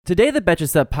Today, the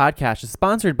Betches Up podcast is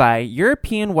sponsored by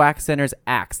European Wax Center's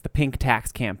Axe, the Pink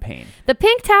Tax campaign. The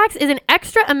Pink Tax is an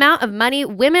extra amount of money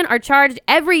women are charged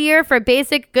every year for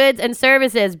basic goods and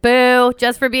services. Boo,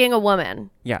 just for being a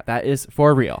woman. Yeah, that is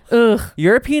for real. Ugh.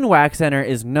 European Wax Center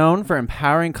is known for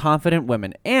empowering confident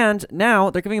women, and now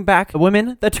they're giving back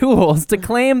women the tools to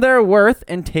claim their worth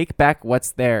and take back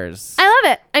what's theirs. I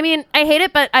love it. I mean, I hate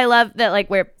it, but I love that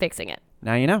we're fixing it.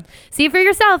 Now you know. See for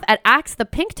yourself at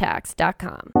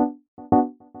axethepinktax.com.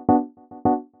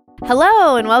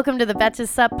 Hello and welcome to the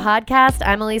Betches Up podcast.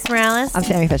 I'm Elise Morales. I'm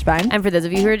Sammy Fishbein. And for those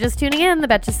of you who are just tuning in, the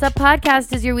Betches Up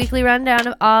podcast is your weekly rundown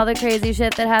of all the crazy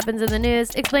shit that happens in the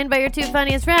news, explained by your two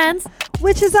funniest friends,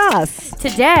 which is us.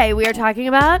 Today we are talking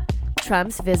about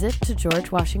Trump's visit to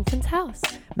George Washington's house.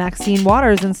 Maxine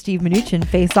Waters and Steve Mnuchin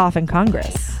face off in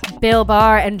Congress. Bill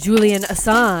Barr and Julian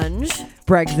Assange.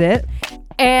 Brexit.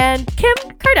 And Kim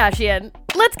Kardashian.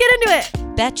 Let's get into it.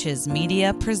 Betches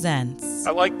Media presents.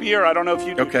 I like beer. I don't know if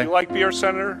you do. Okay. You like beer,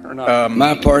 Senator, or not?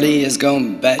 My party is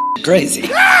going bat crazy.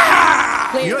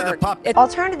 You're the pup.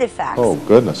 Alternative facts. Oh,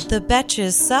 goodness. The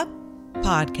Betches Up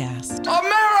podcast.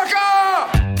 America!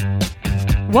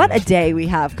 What a day we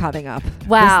have coming up.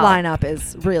 Wow. This lineup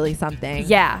is really something.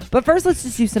 Yeah. But first, let's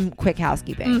just do some quick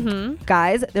housekeeping. Mm-hmm.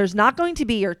 Guys, there's not going to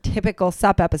be your typical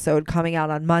SUP episode coming out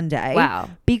on Monday. Wow.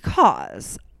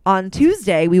 Because on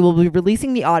Tuesday, we will be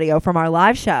releasing the audio from our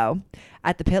live show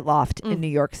at the Pit Loft in New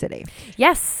York City.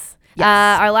 Yes.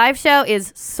 Yes. Our live show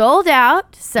is sold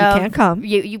out. So you can't come.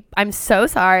 I'm so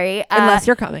sorry. Unless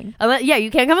you're coming. Yeah,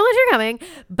 you can't come unless you're coming.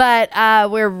 But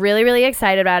we're really, really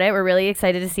excited about it. We're really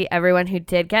excited to see everyone who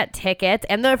did get tickets.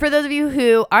 And for those of you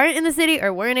who aren't in the city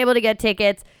or weren't able to get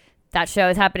tickets, that show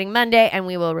is happening Monday, and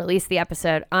we will release the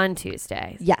episode on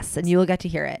Tuesday. Yes, and you will get to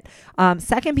hear it.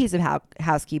 Second piece of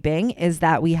housekeeping is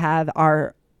that we have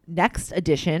our next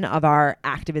edition of our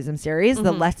activism series,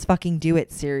 the Let's Fucking Do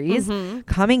It series,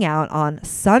 coming out on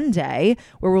Sunday,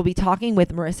 where we'll be talking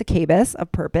with Marissa Kabas of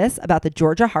Purpose about the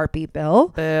Georgia heartbeat bill.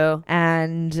 Boo.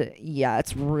 And yeah,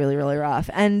 it's really, really rough.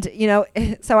 And, you know,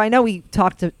 so I know we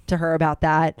talked to her about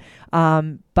that,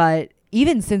 but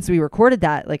even since we recorded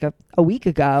that like a week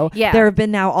ago, there have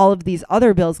been now all of these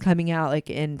other bills coming out, like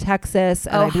in Texas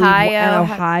and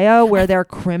Ohio, where they're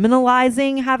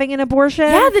criminalizing having an abortion.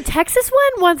 Yeah, the Texas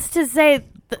one wants to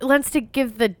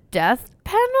give the death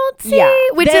penalty. Yeah,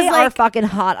 which they is are fucking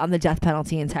hot on the death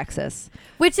penalty in Texas.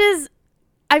 Which is,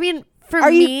 I mean, for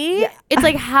me, it's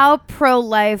like, how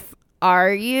pro-life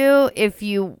are you if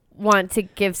you want to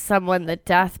give someone the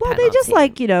death penalty? They just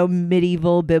like, you know,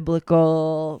 medieval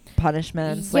biblical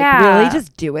punishments. Yeah. Like really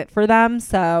just do it for them.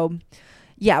 So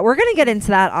yeah, we're going to get into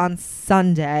that on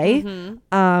Sunday.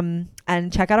 And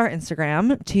check out our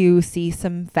Instagram to see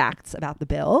some facts about the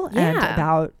bill and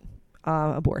about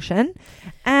abortion.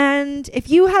 And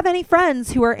if you have any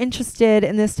friends who are interested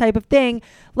in this type of thing,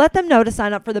 let them know to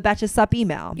sign up for the Betches Up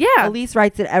email. Yeah. Elise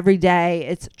writes it every day.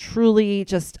 It's truly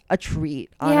just a treat,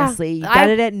 honestly. Yeah. You get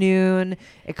it at noon.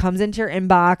 It comes into your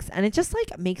inbox and it just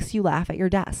like makes you laugh at your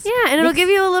desk. Yeah, and it'll give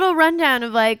you a little rundown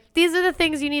of like, these are the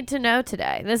things you need to know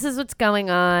today. This is what's going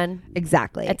on.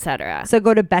 Exactly. Etc. So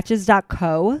go to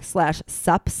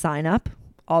betches.co/sup sign up.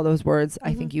 All those words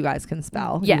I think you guys can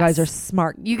spell. Yes. You guys are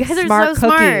smart. You guys are smart so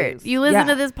cookies. smart. You listen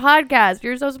to this podcast.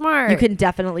 You're so smart. You can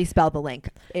definitely spell the link.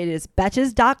 It is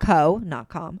betches.co, not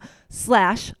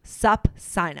com/sup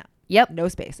sign up. Yep. No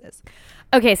spaces.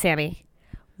 Okay, Sammy,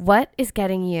 what is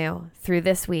getting you through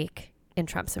this week in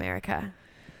Trump's America?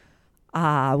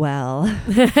 Well,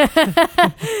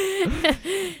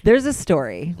 there's a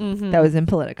story that was in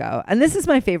Politico, and this is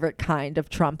my favorite kind of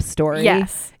Trump story.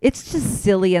 Yes. It's just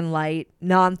silly and light,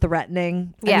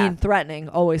 non-threatening. Yeah. I mean, threatening,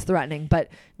 always threatening, but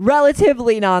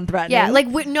relatively non-threatening. Yeah, like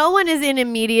no one is in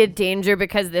immediate danger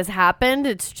because this happened.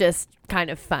 It's just kind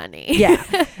of funny.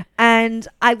 Yeah. And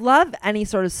I love any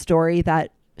sort of story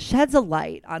that sheds a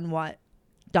light on what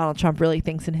Donald Trump really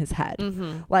thinks in his head.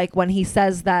 Like when he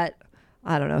says that,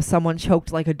 I don't know, someone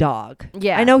choked like a dog.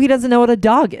 Yeah. I know he doesn't know what a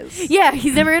dog is. Yeah,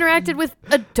 he's never interacted with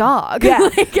a dog. Yeah.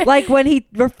 Like when he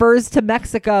refers to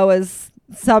Mexico as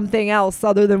something else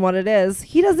other than what it is,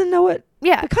 he doesn't know it.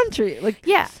 Yeah. The country. Like,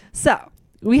 yeah. So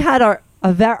we had our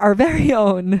very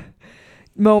own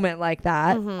moment like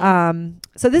that.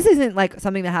 So this isn't like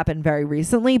something that happened very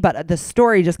recently, but the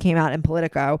story just came out in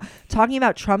Politico talking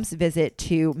about Trump's visit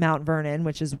to Mount Vernon,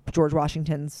 which is George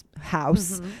Washington's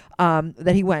house,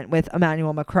 that he went with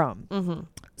Emmanuel Macron.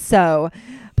 So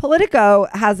Politico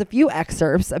has a few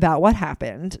excerpts about what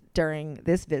happened during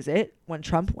this visit when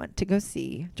Trump went to go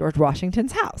see George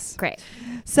Washington's house. Great.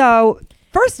 So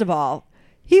first of all,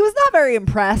 He was not very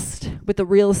impressed with the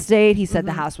real estate. He said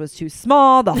the house was too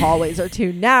small, the hallways are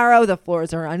too narrow, the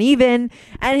floors are uneven,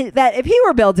 and that if he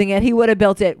were building it, he would have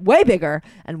built it way bigger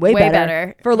and way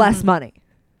better for less money.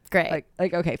 Great.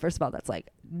 Like okay, first of all, that's like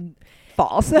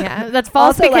false. Yeah, that's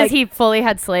false Also, because like, he fully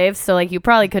had slaves, so like you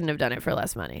probably couldn't have done it for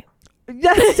less money.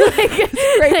 That's great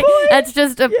point. That's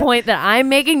just a point that I'm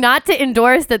making, not to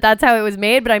endorse that that's how it was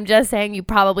made, but I'm just saying you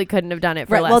probably couldn't have done it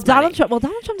for less money. Donald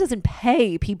Trump doesn't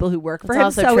pay people who work for That's him,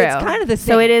 also so true. it's kind of the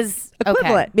same. So it is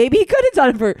equivalent. okay. Maybe he could have done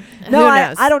it for Who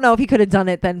knows? I don't know if he could have done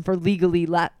it then for legally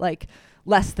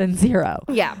less than zero.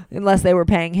 Yeah. Unless they were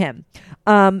paying him.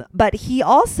 But he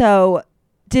also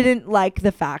didn't like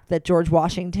the fact that George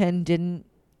Washington didn't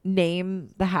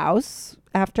name the house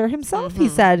after himself. He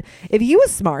said if he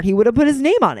was smart, he would have put his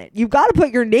name on it. You've got to put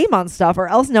your name on stuff or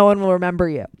else no one will remember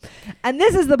you. And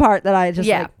this is the part that I just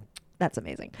like, that's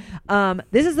amazing.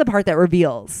 This is the part that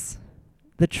reveals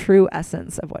the true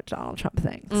essence of what Donald Trump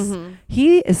thinks.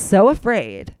 He is so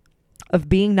afraid of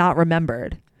being not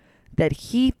remembered that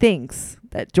he thinks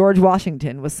that George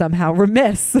Washington was somehow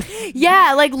remiss.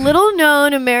 Yeah, like little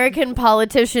known American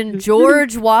politician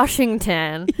George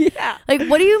Washington. Yeah. Like,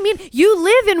 what do you mean? You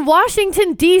live in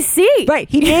Washington, D.C. Right.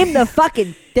 He named the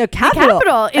capital.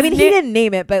 capital I mean, he didn't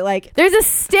name it, but like There's a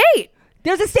state.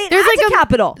 there's a state There's and like a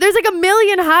capital. There's like a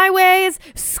million highways,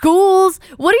 schools.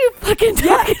 What are you fucking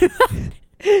talking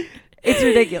about? It's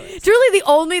ridiculous. Truly, the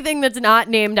only thing that's not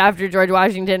named after George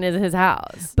Washington is his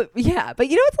house. But yeah, but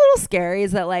you know what's a little scary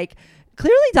is that like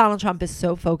clearly Donald Trump is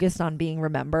so focused on being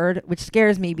remembered, which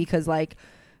scares me because like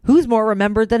who's more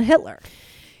remembered than Hitler?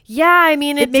 Yeah, I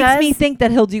mean, It makes me think that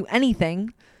he'll do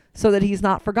anything so that he's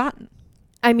not forgotten,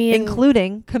 I mean,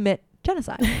 including commit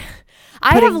genocide.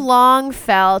 I have long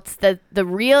felt that the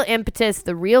real impetus,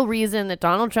 the real reason that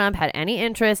Donald Trump had any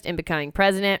interest in becoming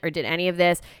president or did any of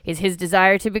this is his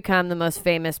desire to become the most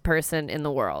famous person in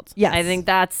the world. Yes. I think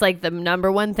that's like the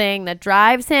number one thing that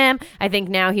drives him. I think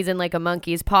now he's in like a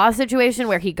monkey's paw situation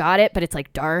where he got it, but it's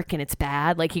like dark and it's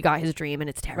bad. Like he got his dream and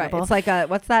it's terrible. Right. It's like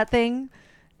what's that thing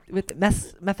with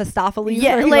Mephistopheles?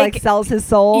 Yeah, where he like- like sells his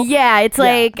soul. Yeah, it's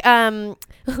like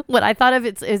what I thought of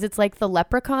it's like the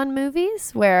Leprechaun movies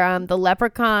where the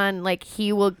leprechaun, like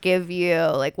he will give you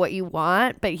like what you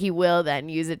want, but he will then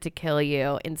use it to kill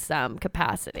you in some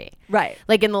capacity. Right.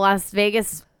 Like in the Las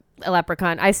Vegas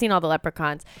Leprechaun, I've seen all the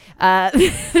Leprechauns.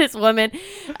 This woman,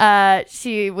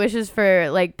 she wishes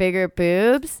for like bigger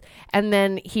boobs, and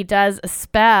then he does a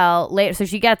spell later, so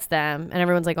she gets them, and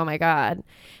everyone's like, "Oh my god!"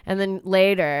 And then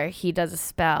later he does a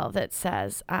spell that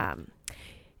says,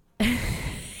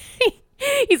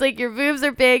 he's like, your boobs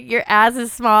are big, your ass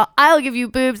is small. I'll give you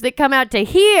boobs that come out to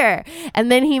here.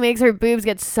 And then he makes her boobs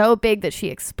get so big that she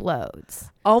explodes.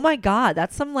 Oh my God,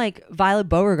 that's some like Violet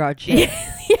Beauregard shit.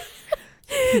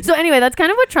 So anyway, that's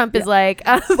kind of what Trump is like.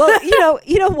 Well,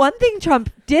 you know, one thing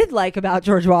Trump did like about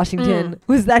George Washington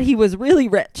was that he was really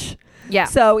rich. Yeah.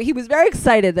 So he was very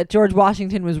excited that George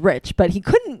Washington was rich, but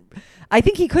I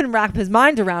think he couldn't wrap his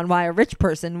mind around why a rich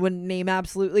person wouldn't name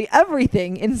absolutely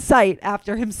everything in sight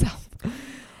after himself.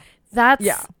 That's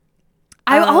yeah.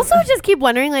 I also just keep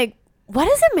wondering, like, what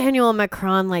is Emmanuel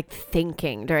Macron like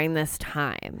thinking during this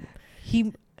time?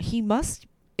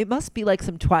 It must be like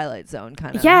some Twilight Zone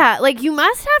kind of. Yeah, like you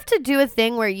must have to do a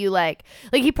thing where you like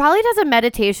he probably does a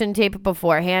meditation tape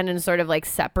beforehand and sort of like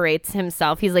separates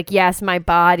himself. He's like, yes, my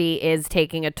body is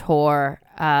taking a tour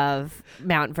of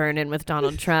Mount Vernon with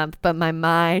Donald Trump, but my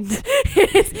mind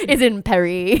is in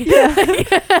Paris. Yeah.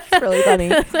 It's really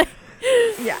funny.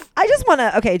 Yeah. I just want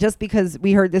to, just because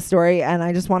we heard this story, and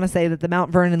I just want to say that the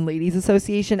Mount Vernon Ladies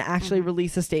Association actually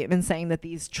released a statement saying that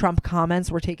these Trump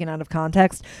comments were taken out of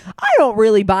context. I don't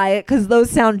really buy it because those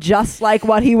sound just like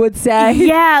what he would say.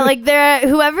 Yeah, like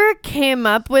whoever came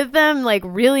up with them like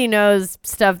really knows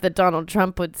stuff that Donald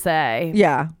Trump would say.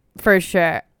 Yeah. For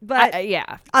sure. But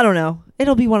yeah. I don't know.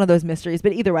 It'll be one of those mysteries.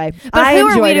 But either way, but I who are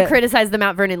we enjoyed to it. criticize the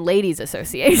Mount Vernon Ladies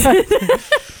Association?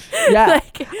 Yeah.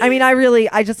 I mean,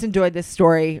 I just enjoyed this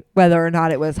story, whether or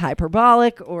not it was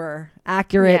hyperbolic or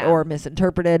accurate or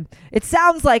misinterpreted. It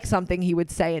sounds like something he would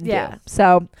say and do.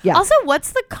 So, yeah. Also,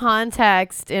 what's the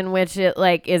context in which it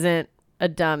like isn't a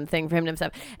dumb thing for him to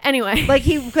himself? Anyway. Like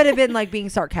he could have been like being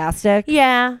sarcastic.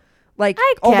 Yeah. Like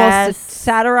I almost guess.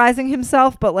 satirizing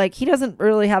himself, but like he doesn't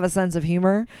really have a sense of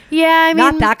humor. Yeah, I mean.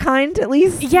 Not that kind, at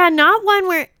least. Yeah, not one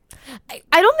where...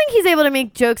 I don't think he's able to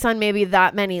make jokes on maybe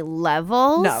that many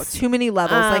levels. No, too many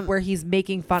levels, like where he's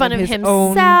making fun of his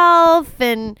himself own.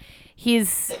 and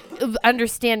he's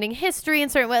understanding history in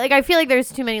certain way. Like, I feel like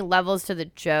there's too many levels to the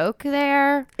joke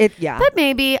there. Yeah. But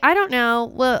maybe, I don't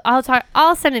know. Well,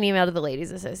 I'll send an email to the Ladies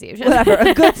Association. Whatever.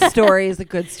 A good story is a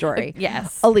good story.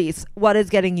 Yes. Elise, what is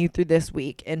getting you through this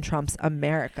week in Trump's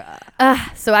America?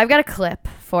 So I've got a clip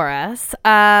for us.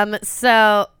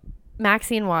 So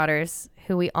Maxine Waters,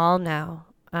 who we all know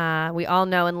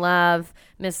and love,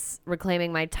 Miss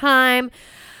Reclaiming My Time.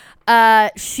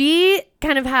 She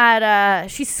kind of had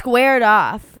she squared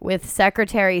off with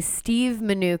Secretary Steve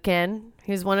Mnuchin,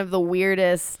 who's one of the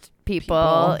weirdest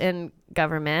people in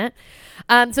government.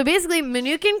 So basically,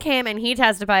 Mnuchin came and he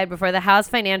testified before the House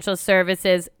Financial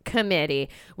Services Committee,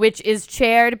 which is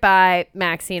chaired by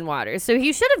Maxine Waters. So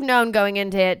he should have known going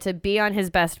into it to be on his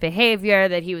best behavior,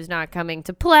 that he was not coming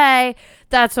to play,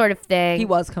 that sort of thing. He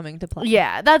was coming to play.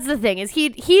 Yeah, that's the thing, is he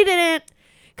didn't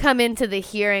come into the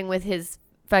hearing with his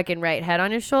fucking right head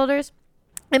on his shoulders.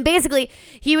 And basically,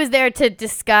 he was there to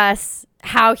discuss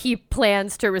how he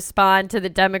plans to respond to the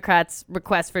Democrats'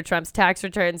 request for Trump's tax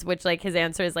returns, which, like, his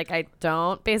answer is, like, I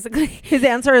don't, basically. His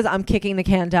answer is, I'm kicking the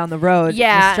can down the road,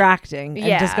 distracting,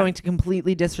 and just going to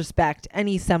completely disrespect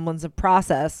any semblance of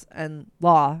process and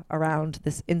law around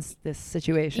this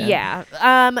situation. Yeah.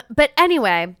 But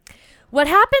anyway, what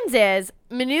happens is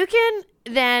Mnuchin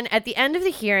then, at the end of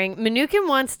the hearing, Mnuchin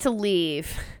wants to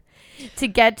leave to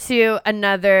get to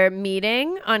another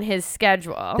meeting on his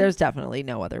schedule. There's definitely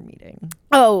no other meeting.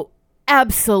 Oh,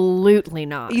 absolutely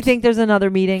not. You think there's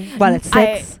another meeting? What, at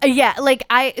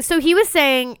 6? So he was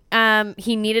saying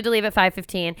he needed to leave at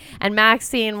 5:15, and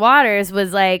Maxine Waters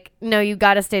was like, no, you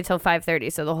got to stay till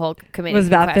 5:30. So the whole committee was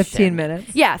about 15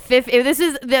 minutes. Yeah.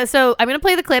 So I'm going to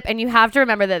play the clip, and you have to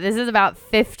remember that this is about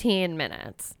 15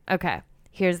 minutes. Okay.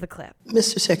 Here's the clip.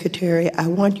 Mr. Secretary, I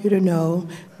want you to know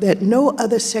that no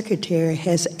other secretary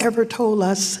has ever told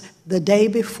us the day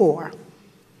before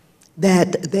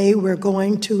that they were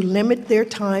going to limit their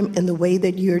time in the way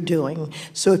that you're doing.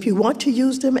 So if you want to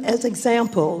use them as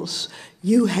examples,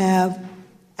 you have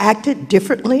acted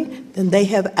differently than they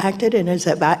have acted, and as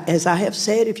I have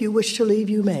said, if you wish to leave,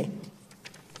 you may.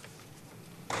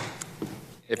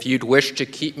 If you'd wish to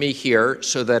keep me here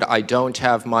so that I don't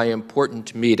have my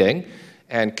important meeting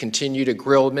and continue to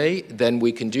grill me, then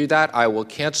we can do that. I will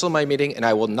cancel my meeting and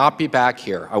I will not be back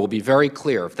here. I will be very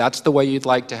clear if that's the way you'd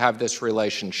like to have this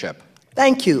relationship.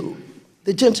 Thank you.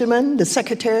 The gentleman, the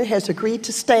secretary, has agreed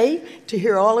to stay to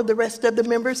hear all of the rest of the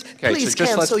members. Okay, please so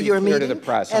just cancel your meeting to the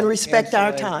press. and respect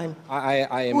our time. I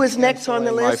am Who is next on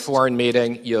the canceling list? my foreign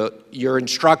meeting. You're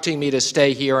instructing me to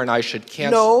stay here and I should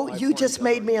cancel. No, you just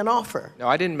made me an offer. No,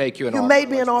 I didn't make you an offer. You made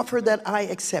me an offer that I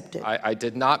accepted. I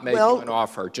did not make you an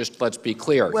offer. Just let's be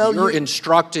clear. Well, You're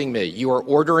instructing me. You are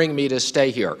ordering me to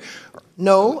stay here.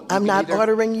 No, I'm not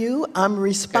ordering you. I'm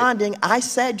responding. Okay. I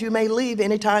said you may leave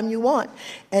anytime you want.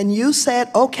 And you said,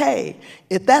 okay,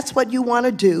 if that's what you want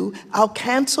to do, I'll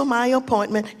cancel my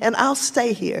appointment and I'll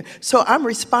stay here. So I'm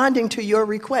responding to your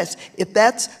request. If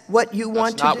that's what you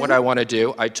want to do. That's not what I want to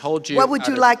do. I told you. What would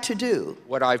you like to do?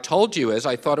 What I've told you is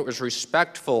I thought it was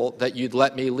respectful that you'd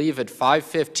let me leave at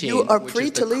 5:15. You are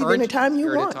free to leave anytime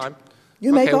you want.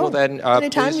 You may go well then,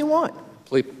 anytime you want.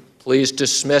 Please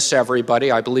dismiss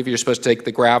everybody. I believe you're supposed to take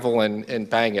the gravel and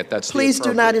bang it. That's Please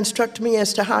do not instruct me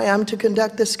as to how I'm to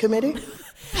conduct this committee.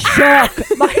 Shock.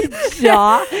 My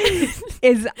jaw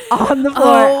is on the floor.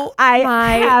 Oh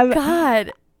my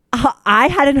God. I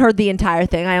hadn't heard the entire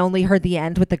thing. I only heard the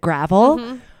end with the gravel.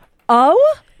 Mm-hmm.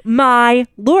 Oh my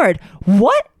Lord.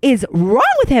 What is wrong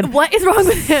with him? What is wrong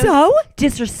with him? So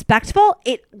disrespectful.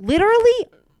 It literally...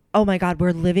 Oh my God,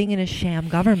 we're living in a sham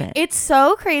government. It's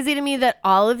so crazy to me that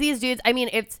all of these dudes, I mean,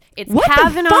 it's what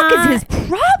Kavanaugh. What the fuck is his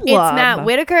problem? It's Matt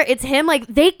Whitaker. It's him. Like,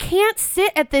 they can't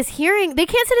sit at this hearing. They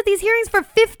can't sit at these hearings for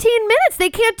 15 minutes. They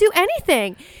can't do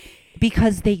anything.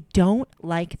 Because they don't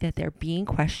like that they're being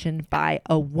questioned by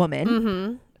a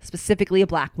woman, specifically a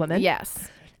black woman. Yes.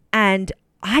 And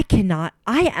I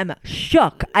am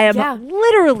shook. I am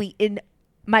literally in...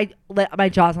 My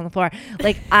jaw's on the floor.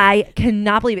 Like, I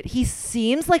cannot believe it. He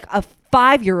seems like a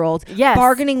 5-year-old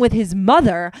bargaining with his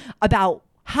mother about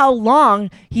how long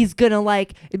he's gonna,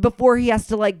 like, before he has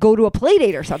to, like, go to a play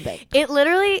date or something. It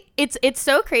literally, it's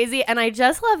so crazy. And I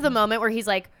just love the moment where he's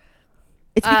like,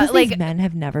 It's because these men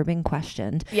have never been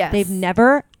questioned. Yes. They've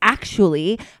never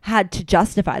actually had to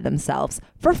justify themselves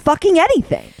for fucking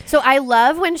anything. So I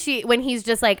love when he's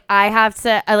just like, I have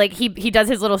to, like, he does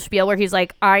his little spiel where he's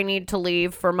like, I need to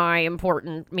leave for my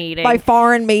important meeting. My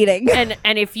foreign meeting. And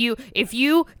if you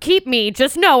keep me,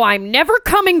 just know I'm never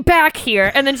coming back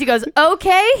here. And then she goes,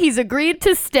 okay, he's agreed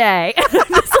to stay. And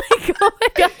I'm just like, oh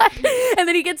my God. And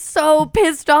then he gets so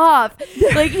pissed off.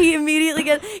 Like, he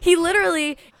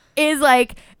literally is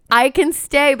like, I can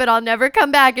stay, but I'll never come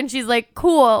back. And she's like,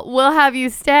 cool, we'll have you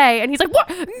stay. And he's like, what?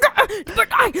 But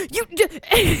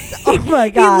Oh my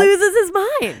God. He loses his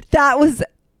mind. That was,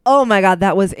 oh my God,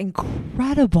 that was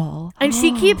incredible. And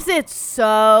she keeps it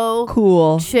so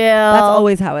cool. chill. That's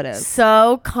always how it is.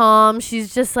 So calm.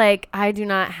 She's just like, I do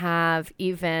not have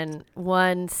even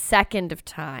 1 second of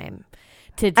time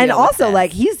to deal And also, with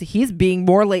like, he's being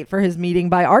more late for his meeting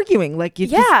by arguing. Like, you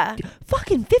just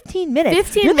fucking 15 minutes.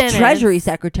 15 You're minutes. the Treasury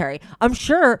Secretary. I'm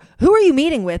sure. Who are you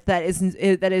meeting with that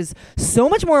is so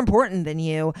much more important than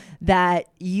you that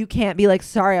you can't be like,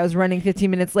 sorry, I was running 15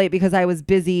 minutes late because I was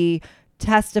busy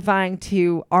testifying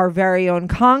to our very own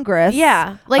Congress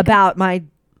about my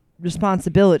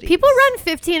responsibilities. People run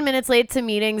 15 minutes late to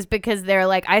meetings because they're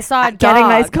like, I saw a dog. Getting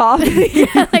nice coffee.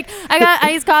 Yeah, like, I got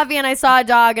iced coffee and I saw a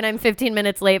dog and I'm 15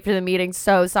 minutes late for the meeting.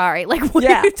 So sorry. Like, what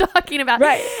are you talking about?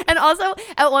 Right. And also,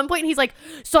 at one point, he's like,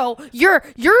 so you're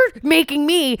making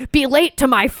me be late to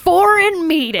my foreign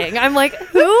meeting. I'm like,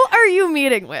 who are you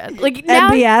meeting with? Like, now,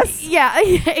 MBS? Yeah,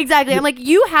 exactly. I'm like,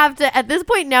 you have to, at this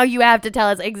point now, you have to tell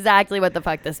us exactly what the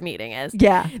fuck this meeting is.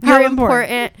 Yeah. You're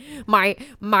important. My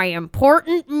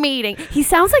important meeting. He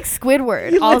sounds like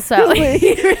Squidward also.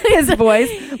 His voice.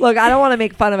 Look, I don't want to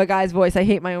make fun of a guy's voice. I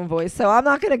hate my own voice, so I'm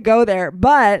not going to go there.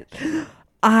 But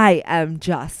I am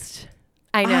just.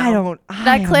 I know. I don't.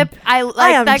 That clip. I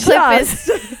like that clip is.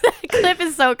 That clip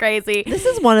is so crazy. This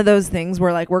is one of those things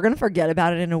where like we're gonna forget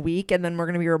about it in a week, and then we're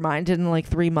gonna be reminded in like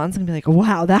 3 months and be like,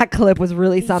 wow, that clip was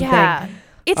really something. Yeah.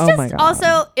 It's oh just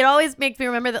also. It always makes me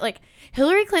remember that like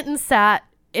Hillary Clinton sat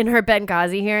in her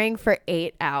Benghazi hearing for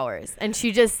 8 hours, and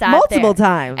she just sat multiple there.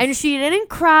 times, and she didn't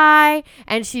cry,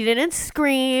 and she didn't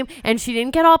scream, and she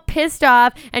didn't get all pissed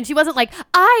off, and she wasn't like,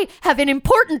 I have an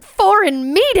important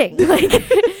foreign meeting. Like, and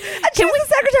she was the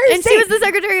Secretary of State. She was the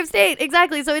Secretary of State,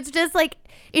 exactly. So it's just like,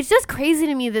 it's just crazy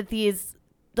to me that these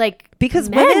like because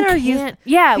women are used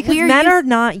because men are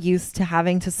not used to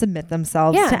having to submit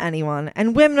themselves to anyone,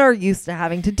 and women are used to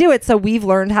having to do it. So we've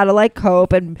learned how to like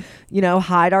cope and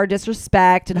hide our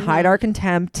disrespect and hide our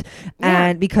contempt,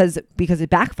 and because it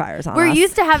backfires on us. We're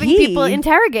used to having people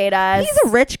interrogate us. He's a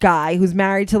rich guy who's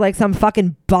married to like some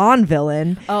fucking Bond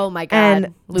villain. Oh my God.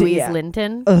 And Louise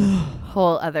Linton.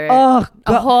 Whole other a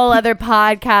whole other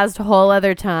podcast, whole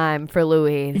other time for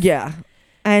Louise. Yeah.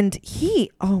 And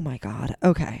oh my God.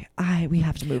 Okay. We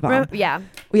have to move on. Yeah.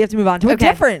 We have to move on to a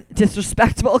different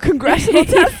disrespectful congressional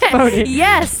testimony.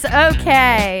 Yes.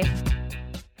 Okay.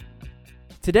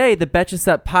 Today, the Betches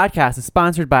Up podcast is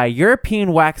sponsored by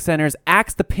European Wax Center's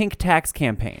Axe the Pink Tax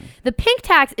campaign. The pink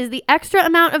tax is the extra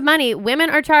amount of money women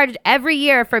are charged every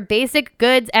year for basic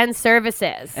goods and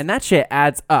services. And that shit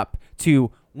adds up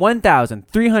to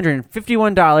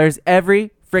 $1,351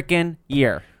 every frickin'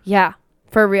 year. Yeah.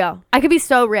 For real. I could be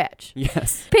so rich.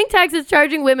 Yes. Pink tax is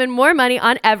charging women more money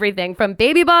on everything from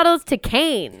baby bottles to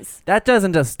canes. That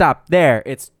doesn't just stop there.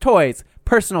 It's toys,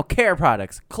 personal care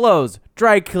products, clothes,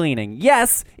 dry cleaning.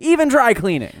 Yes, even dry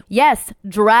cleaning. Yes,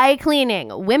 dry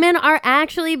cleaning. Women are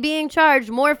actually being charged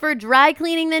more for dry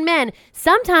cleaning than men,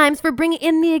 sometimes for bringing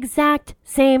in the exact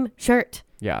same shirt.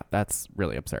 Yeah, that's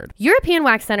really absurd. European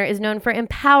Wax Center is known for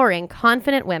empowering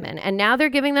confident women, and now they're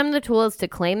giving them the tools to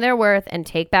claim their worth and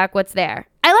take back what's there.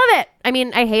 I love it. I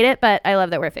mean, I hate it, but I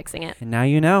love that we're fixing it. And now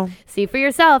you know. See for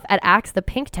yourself at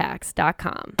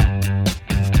axethepinktax.com.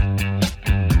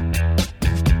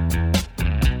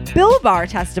 Bill Barr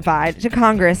testified to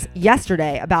Congress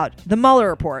yesterday about the Mueller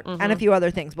report and a few other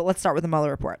things, but let's start with the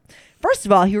Mueller report. First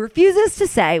of all, he refuses to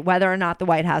say whether or not the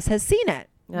White House has seen it,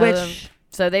 which...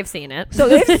 So they've seen it. So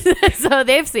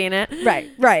they've seen it. Right.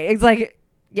 It's like,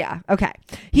 yeah, okay.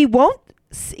 He will,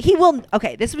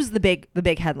 okay, this was the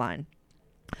big headline.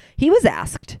 He was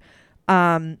asked,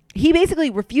 he basically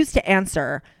refused to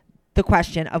answer the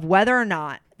question of whether or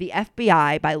not the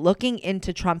FBI, by looking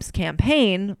into Trump's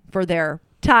campaign for their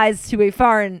ties to a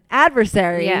foreign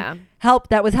adversary,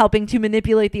 that was helping to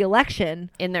manipulate the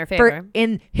election in their favor,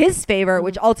 in his favor,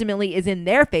 which ultimately is in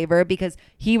their favor because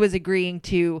he was agreeing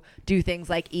to do things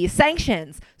like ease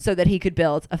sanctions so that he could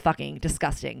build a fucking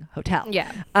disgusting hotel.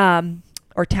 Yeah.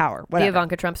 Or tower, whatever. The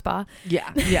Ivanka Trump spa.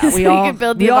 Yeah.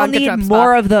 So we all need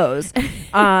more of those.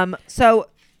 So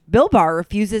Bill Barr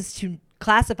refuses to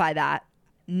classify that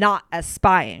not as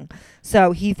spying.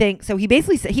 So he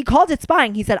basically said, he called it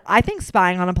spying. He said, I think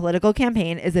spying on a political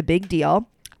campaign is a big deal.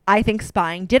 I think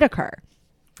spying did occur.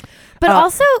 But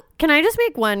also, can I just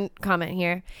make one comment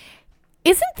here?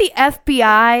 Isn't the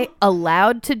FBI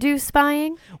allowed to do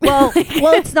spying? Well,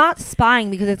 it's not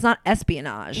spying because it's not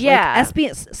espionage. Yeah.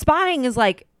 Like, spying is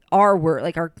like our word,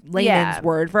 like our layman's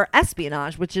word for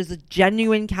espionage, which is a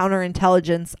genuine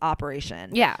counterintelligence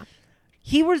operation. Yeah.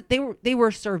 They were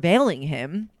surveilling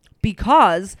him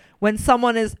because when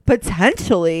someone is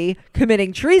potentially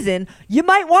committing treason, you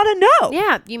might want to know.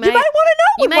 Yeah, you might want to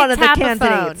know with one of the tap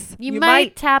candidates. You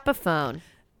might tap a phone.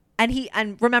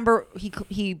 And remember,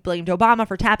 he blamed Obama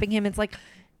for tapping him. It's like,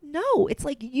 no, it's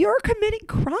like you're committing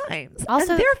crimes,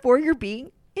 Also, and therefore you're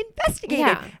being investigated.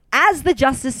 Yeah. As the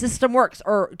justice system works.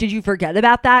 Or did you forget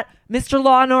about that, Mr.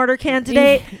 Law and Order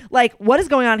candidate? Like, what is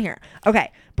going on here?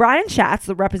 Okay, Brian Schatz,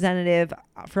 the representative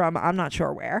from I'm not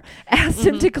sure where, asked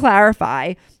him to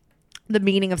clarify the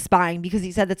meaning of spying because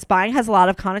he said that spying has a lot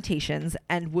of connotations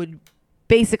and would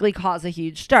basically cause a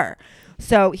huge stir.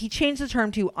 So he changed the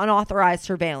term to unauthorized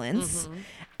surveillance.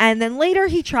 And then later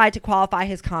he tried to qualify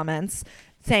his comments,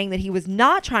 saying that he was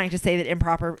not trying to say that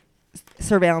improper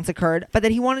surveillance occurred, but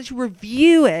that he wanted to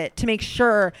review it to make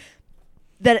sure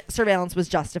that surveillance was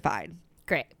justified.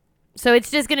 Great. So it's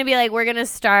just going to be like, we're going to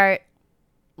start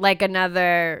like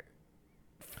another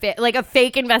like a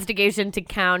fake investigation to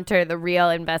counter the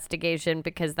real investigation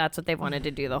because that's what they wanted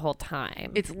to do the whole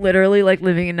time. It's literally like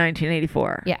living in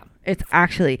 1984. Yeah. It's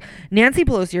actually. Nancy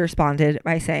Pelosi responded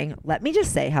by saying, let me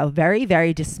just say how very,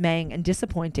 very dismaying and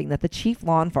disappointing that the chief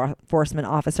law enforcement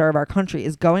officer of our country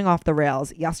is going off the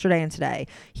rails yesterday and today.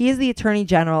 He is the Attorney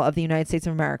General of the United States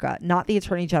of America, not the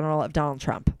Attorney General of Donald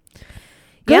Trump.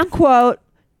 Good quote.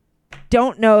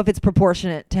 Don't know if it's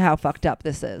proportionate to how fucked up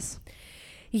this is.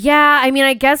 Yeah, I mean,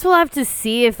 I guess we'll have to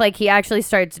see if like he actually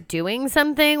starts doing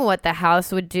something, what the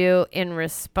House would do in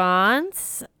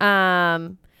response.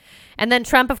 And then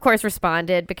Trump, of course,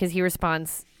 responded because he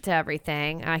responds to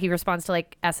everything. He responds to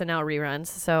like SNL reruns.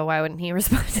 So why wouldn't he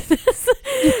respond to this?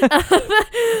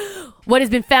 What has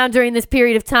been found during this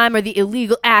period of time are the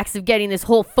illegal acts of getting this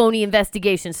whole phony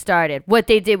investigation started. What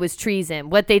they did was treason.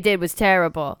 What they did was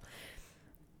terrible.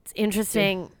 It's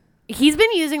interesting. He's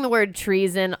been using the word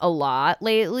treason a lot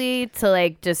lately to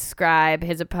like describe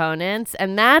his opponents,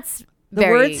 and that's the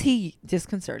words he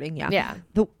disconcerting. Yeah.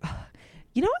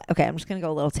 You know what? Okay, I'm just gonna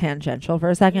go a little tangential for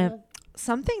a second.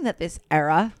 Something that this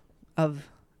era of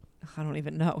I don't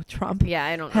even know Trump. Yeah,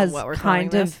 I don't know what we're calling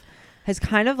this. Has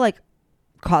kind of like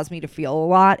caused me to feel a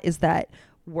lot is that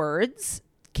words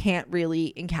can't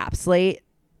really encapsulate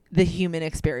the human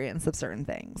experience of certain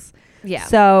things. Yeah.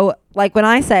 So, like when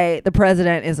I say the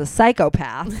president is a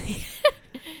psychopath,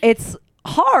 it's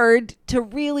hard to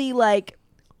really like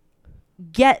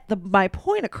get my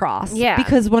point across. Yeah.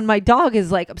 Because when my dog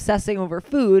is like obsessing over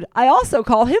food, I also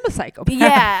call him a psychopath.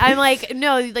 Yeah. I'm like,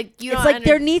 no, like you don't. It's like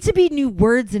there need to be new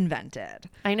words invented.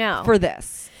 I know. For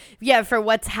this. Yeah, for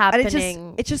what's happening.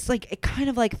 And it's just like it kind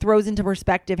of like throws into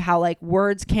perspective how like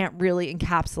words can't really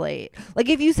encapsulate. Like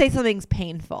if you say something's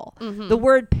painful, the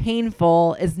word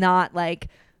painful is not like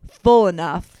full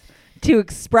enough to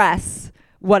express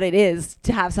what it is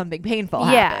to have something painful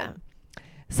happen.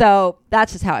 So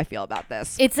that's just how I feel about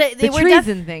this. It's the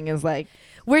treason thing is like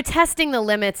we're testing the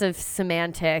limits of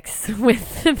semantics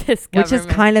with this government. Which is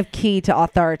kind of key to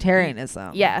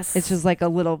authoritarianism. Yes. It's just like a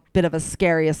little bit of a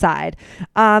scary aside.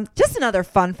 Just another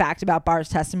fun fact about Barr's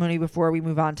testimony before we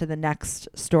move on to the next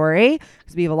story,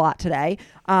 because we have a lot today.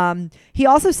 He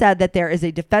also said that there is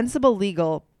a defensible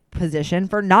legal position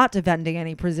for not defending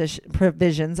any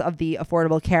provisions of the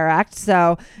Affordable Care Act.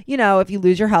 So, you know, if you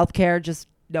lose your health care, just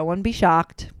no one be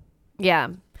shocked. Yeah.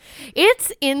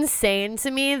 It's insane to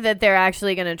me that they're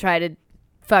actually going to try to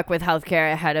fuck with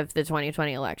healthcare ahead of the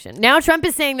 2020 election. Now Trump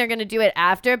is saying they're going to do it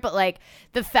after, but like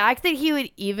the fact that he would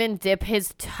even dip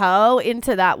his toe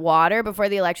into that water before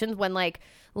the elections when like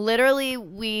literally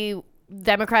we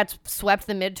Democrats swept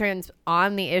the midterms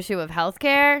on the issue of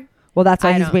healthcare. Well, that's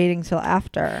why he's waiting till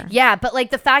after. Yeah, but like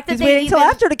the fact that he's waiting till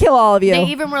after to kill all of you. They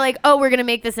even were like, "Oh, we're going to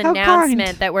make this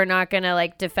announcement that we're not going to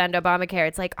like defend Obamacare."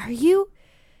 It's like, are you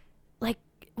like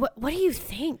what do you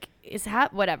think is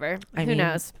whatever? Who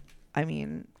knows? I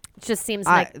mean, it just seems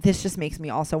like this just makes me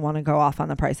also want to go off on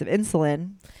the price of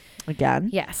insulin again.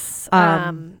 Yes.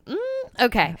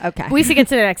 Okay. Okay. We should get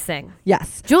to the next thing.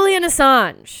 Yes. Julian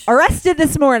Assange arrested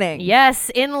this morning.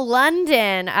 Yes, in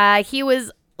London. He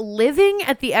was living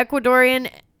at the Ecuadorian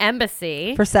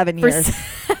embassy for 7 years.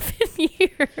 7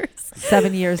 years.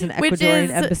 7 years an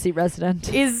Ecuadorian embassy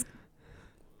resident is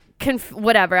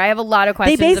whatever. I have a lot of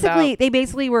questions They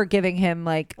basically were giving him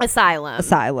like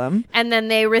asylum. And then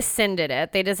they rescinded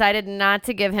it. They decided not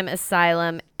to give him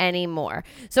asylum anymore.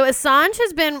 So Assange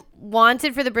has been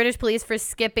wanted for the British police for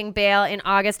skipping bail in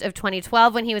August of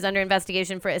 2012 when he was under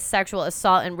investigation for a sexual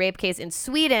assault and rape case in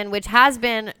Sweden, which has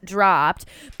been dropped.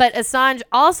 But Assange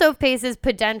also faces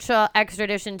potential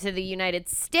extradition to the United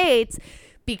States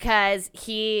because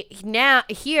he now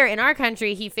here in our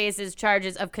country, he faces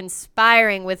charges of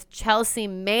conspiring with Chelsea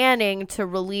Manning to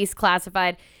release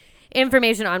classified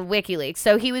information on WikiLeaks.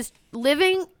 So he was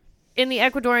living in the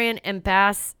Ecuadorian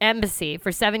embassy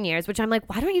for 7 years, which I'm like,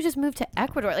 why don't you just move to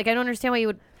Ecuador? Like, I don't understand why you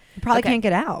would. You probably can't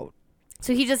get out.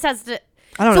 So he just has to.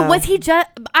 I don't know. So was he just?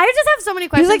 I just have so many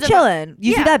questions. He was like chilling.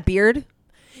 You see that beard?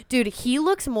 Dude, he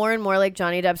looks more and more like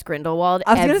Johnny Depp's Grindelwald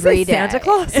I was gonna say day. Santa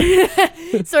Claus.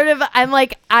 Sort of. I'm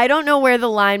like, I don't know where the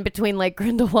line between like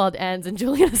Grindelwald ends and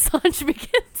Julian Assange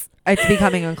begins. It's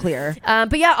becoming unclear.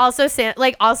 But yeah, also a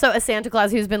Santa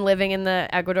Claus who's been living in the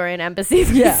Ecuadorian embassy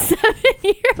for 7 years.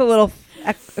 It's a little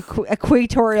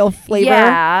equatorial flavor.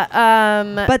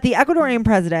 Yeah. But the Ecuadorian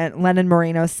president, Lenin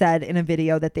Moreno, said in a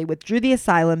video that they withdrew the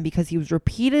asylum because he was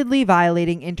repeatedly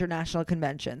violating international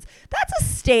conventions. That's a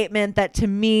statement that to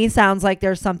me sounds like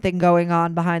there's something going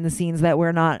on behind the scenes that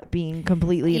we're not being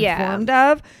completely informed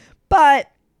of. But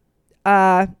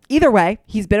either way,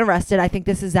 he's been arrested. I think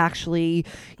this is actually,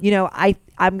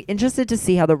 I'm interested to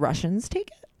see how the Russians take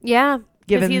it. Yeah.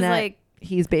 Given he's that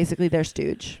he's basically their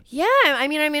stooge. Yeah. I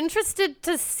mean, I'm interested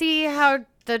to see how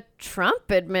the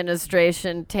Trump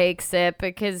administration takes it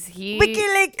because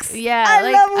WikiLeaks. Yeah.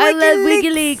 I love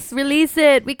WikiLeaks. Release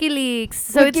it. WikiLeaks.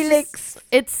 So WikiLeaks.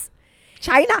 It's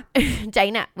China.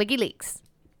 WikiLeaks.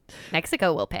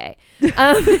 Mexico will pay. So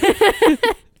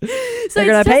they're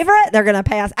going to pay for it. They're going to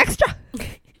pay us extra.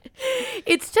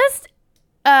 It's just,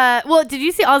 well, did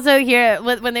you see also here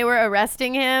when they were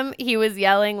arresting him, he was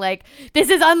yelling like, "This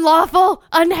is unlawful.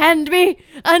 Unhand me,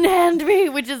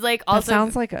 which is like also. That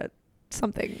sounds like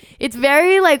something. It's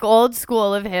very like old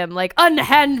school of him, like,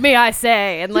 "Unhand me, I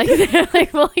say," and like they're like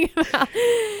pulling him out.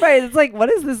 Right. It's like,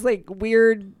 what is this like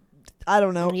weird, I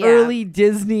don't know, early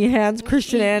Disney Hans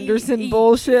Christian Andersen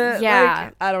bullshit? Yeah.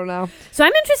 Like, I don't know. So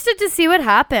I'm interested to see what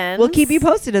happens. We'll keep you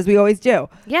posted as we always do.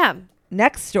 Yeah.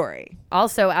 Next story.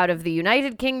 Also out of the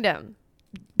United Kingdom.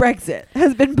 Brexit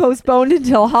has been postponed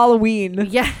until Halloween.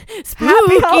 Yeah. Spooky.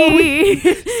 Happy Halloween.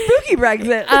 Spooky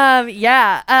Brexit.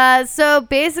 Yeah. So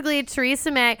basically Theresa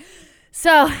May.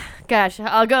 So, gosh,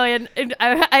 I'll go in.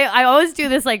 I always do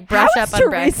this like brush up on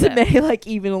Theresa Brexit. May like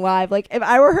even alive? Like if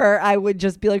I were her, I would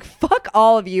just be like, fuck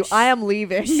all of you. I am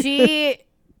leaving. She,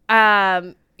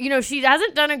 she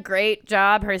hasn't done a great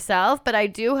job herself, but I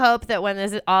do hope that when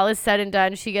this all is said and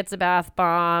done, she gets a bath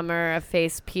bomb or a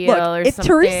face peel or if something.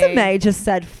 Theresa May just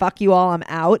said, fuck you all, I'm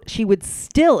out, she would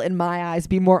still, in my eyes,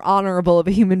 be more honorable of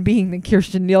a human being than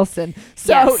Kirsten Nielsen.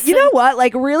 So, Yes. You know what?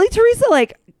 Like, really, Theresa,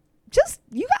 like, just,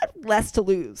 you got less to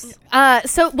lose.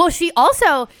 So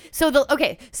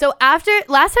after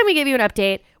last time we gave you an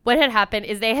update, what had happened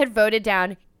is they had voted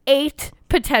down 8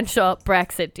 potential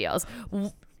Brexit deals.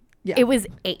 Yeah. It was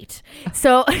 8.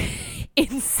 So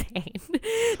insane.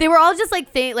 They were all just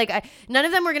like none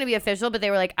of them were going to be official, but they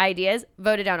were like ideas.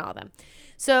 Voted down all of them.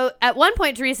 So at one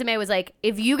point, Theresa May was like,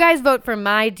 "If you guys vote for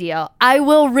my deal, I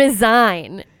will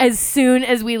resign as soon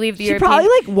as we leave the European." She probably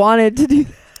like wanted to do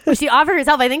that. She offered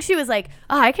herself. I think she was like,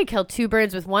 "Oh, I could kill 2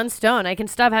 birds with one stone. I can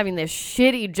stop having this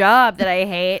shitty job that I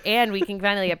hate, and we can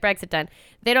finally get Brexit done."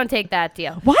 They don't take that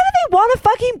deal. Why do they want a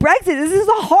fucking Brexit? This is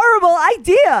a horrible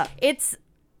idea.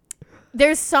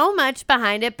 There's so much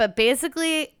behind it, but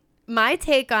basically my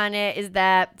take on it is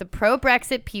that the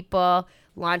pro-Brexit people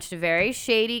launched a very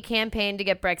shady campaign to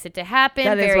get Brexit to happen,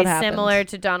 very similar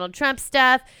to Donald Trump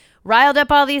stuff, riled up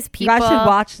all these people. You guys should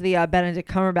watch the Benedict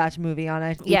Cumberbatch movie on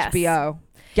HBO.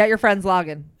 Get your friend's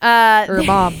login. Or your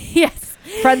mom. Yes.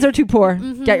 Friends are too poor.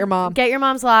 Mm-hmm. Get your mom. Get your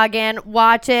mom's login.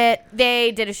 Watch it.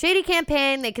 They did a shady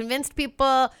campaign. They convinced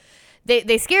people.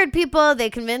 They scared people. They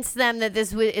convinced them that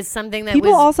this is something that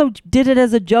people also did it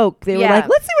as a joke. They were like,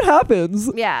 let's see what happens.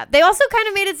 Yeah. They also kind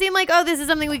of made it seem like, oh, this is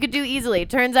something we could do easily.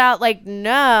 Turns out, like,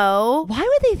 no. Why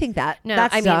would they think that? No,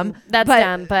 that's dumb. That's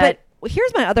dumb. But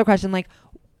here's my other question. Like,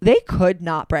 they could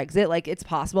not Brexit. Like, it's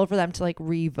possible for them to like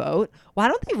re-vote. Why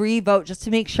don't they re-vote just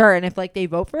to make sure? And if like they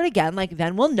vote for it again, like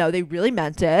then we'll know they really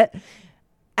meant it.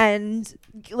 And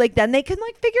like then they can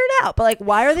like figure it out. But like,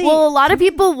 why are they? Well,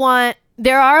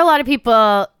 there are a lot of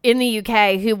people in the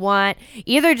UK who want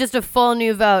either just a full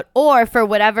new vote or for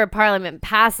whatever Parliament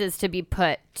passes to be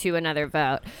put to another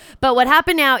vote. But what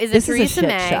happened now is that Theresa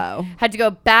May had to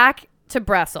go back to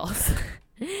Brussels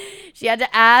She had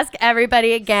to ask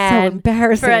everybody again So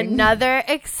embarrassing. for another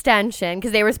extension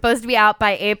because they were supposed to be out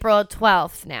by April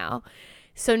 12th now.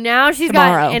 So now she's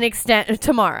got an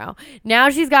tomorrow. Now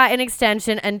she's got an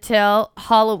extension until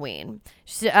Halloween.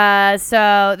 So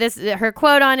her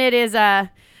quote on it is,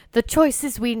 "The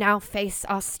choices we now face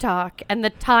are stark, and the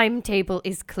timetable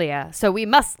is clear. So we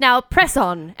must now press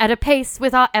on at a pace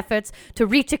with our efforts to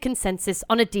reach a consensus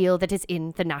on a deal that is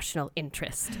in the national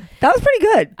interest." That was pretty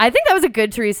good. I think that was a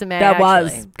good Theresa May. That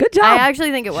actually. was. Good job. I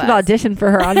actually think it was. Should audition for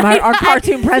her on our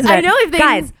cartoon president. I know if they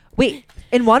Guys, wait.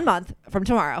 In 1 month from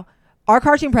tomorrow, our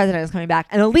cartoon president is coming back,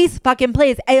 and Elise fucking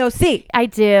plays AOC. I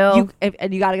do.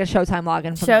 And you got to get a Showtime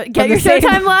login. Get your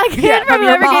Showtime login from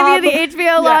whoever gave you the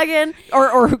HBO login.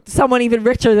 Or someone even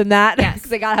richer than that. Yes. Because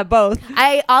they got to have both.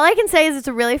 All I can say is it's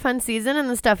a really fun season, and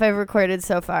the stuff I've recorded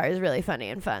so far is really funny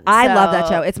and fun. I love that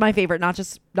show. It's my favorite, not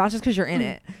just because you're in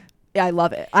it. Yeah, I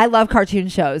love it. I love cartoon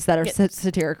shows that are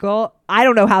satirical. I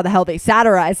don't know how the hell they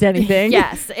satirized anything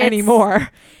anymore.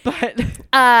 But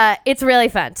it's really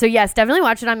fun. So yes, definitely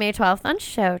watch it on May 12th on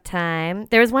Showtime.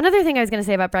 There was one other thing I was going to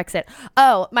say about Brexit.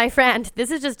 Oh, my friend,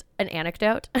 this is just an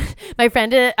anecdote. My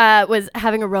friend was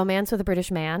having a romance with a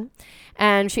British man,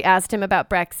 and she asked him about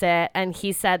Brexit, and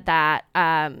he said that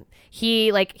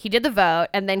he did the vote,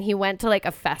 and then he went to like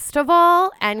a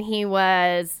festival, and he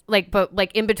was like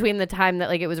in between the time that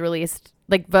like it was released,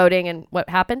 like voting and what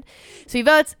happened. So he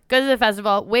votes, goes to the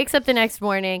festival, wakes up the next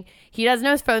morning. He does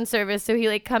no phone service, so he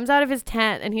like comes out of his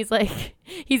tent, and he's like,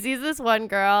 he sees this one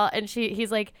girl, and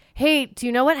he's like, "Hey, do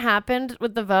you know what happened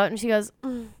with the vote?" And she goes,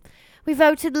 "We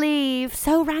voted leave.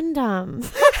 So random."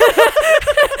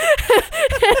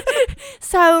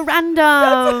 So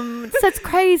random. That's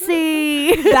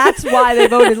crazy. That's why they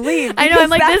voted leave. I know. I'm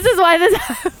like, this is why this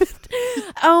happened.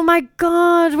 Oh my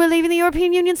God, we're leaving the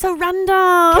European Union. So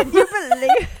random.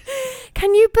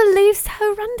 Can you believe so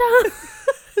random?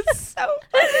 So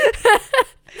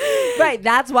right,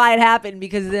 that's why it happened,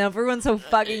 because everyone's so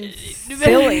fucking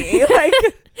silly. Like,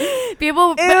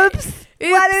 people. Oops.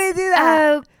 Why did we do that?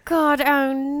 Oh God!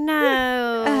 Oh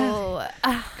no!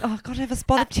 Oh God! I have a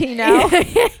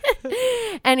spottuccino.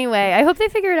 Anyway, I hope they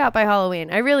figure it out by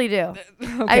Halloween. I really do.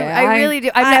 Okay, I really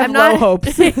do. I have not, low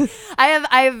hopes. I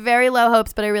have very low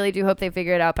hopes, but I really do hope they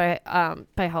figure it out by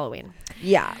Halloween.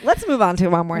 Yeah. Let's move on to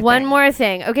one more thing. One more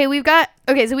thing. Okay,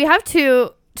 so we have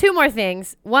two more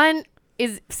things. One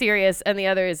is serious, and the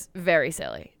other is very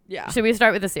silly. Yeah. Should we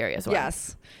start with the serious one?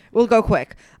 Yes. We'll go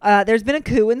quick. There's been a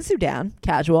coup in Sudan,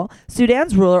 casual.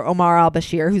 Sudan's ruler, Omar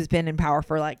al-Bashir, who's been in power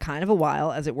for like kind of a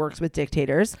while, as it works with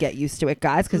dictators. Get used to it,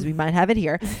 guys, because we might have it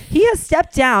here. He has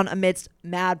stepped down amidst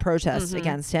mad protests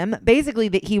against him. Basically,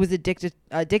 he was a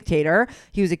dictator.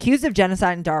 He was accused of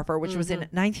genocide in Darfur, which was in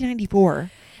 1994.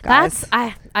 Guys.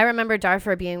 I remember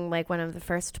Darfur being like one of the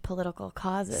first political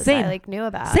causes I like knew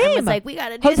about. Same. I was like, we got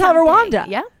to do Hotel something. Rwanda.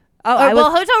 Yeah. Oh,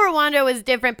 Hotel Rwanda was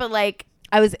different, but like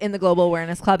I was in the Global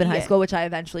Awareness Club in high school, which I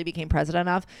eventually became president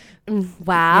of.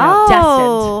 Wow. You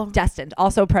know, destined.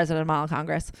 Also president of Model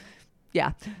Congress.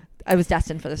 Yeah. I was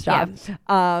destined for this job.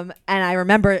 Yeah. And I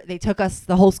remember they took us,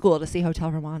 the whole school, to see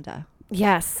Hotel Rwanda.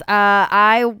 Yes.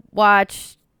 I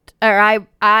watched, or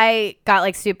I got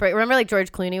like super, remember like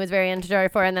George Clooney was very into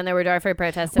Darfur, and then there were Darfur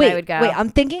protests, and I would go. Wait, I'm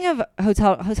thinking of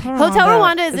Hotel Rwanda. Hotel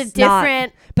Rwanda is a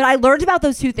different. But I learned about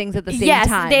those two things at the same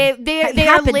time. Yes, they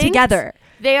happened are linked together.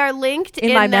 They are linked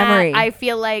in my memory. I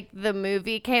feel like the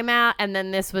movie came out, and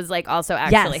then this was like also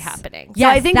actually happening.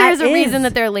 Yes, so I think there's a reason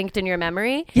that they're linked in your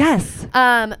memory. Yes.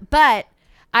 But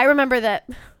I remember that.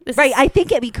 I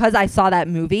think because I saw that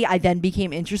movie, I then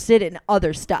became interested in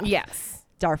other stuff. Yes.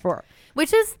 Darfur.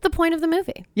 Which is the point of the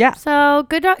movie. Yeah. So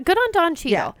good on Don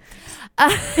Cheadle.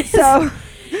 Yeah.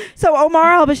 So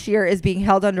Omar al-Bashir is being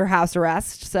held under house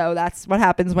arrest. So that's what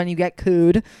happens when you get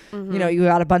cooed. You know, you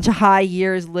got a bunch of high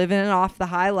years living off the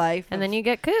high life. And then you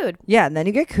get cooed. Yeah, and then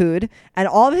you get cooed. And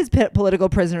all of his political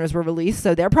prisoners were released.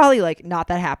 So they're probably like not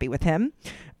that happy with him.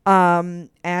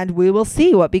 And we will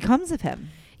see what becomes of him.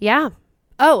 Yeah.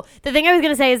 Oh, the thing I was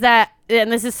going to say is that,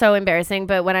 and this is so embarrassing,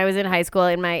 but when I was in high school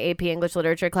in my AP English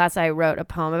literature class, I wrote a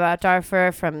poem about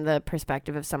Darfur from the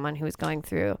perspective of someone who was going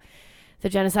through the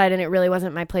genocide, and it really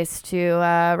wasn't my place to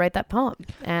write that poem.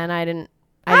 And I didn't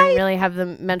really have the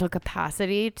mental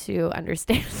capacity to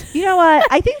understand. You know what?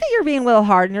 I think that you're being a little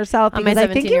hard on yourself, because I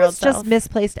think it was self. just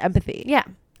misplaced empathy. Yeah.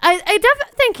 I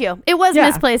definitely, thank you. It was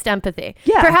misplaced empathy.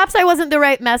 Yeah. Perhaps I wasn't the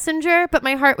right messenger, but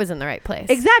my heart was in the right place.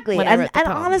 Exactly. And poem.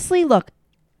 Honestly, look,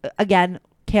 again,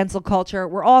 cancel culture.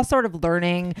 We're all sort of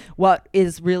learning what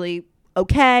is really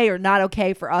okay or not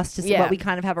okay for us to see Yeah. what we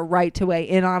kind of have a right to weigh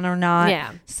in on or not.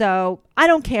 Yeah. So I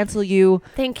don't cancel you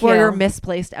Thank for you. your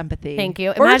misplaced empathy. Thank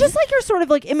you. Or Imagine- just like your sort of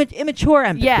like immature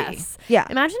empathy. Yes. Yeah.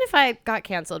 Imagine if I got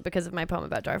canceled because of my poem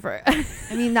about Darfur. I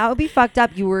mean, that would be fucked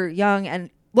up. You were young and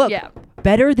look, Yeah.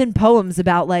 better than poems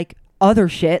about like other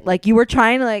shit. Like you were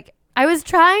trying to like, I was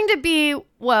trying to be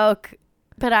woke,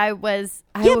 but I was.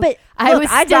 but I look, was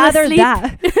I'd still rather asleep.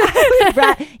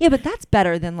 that. Yeah, but that's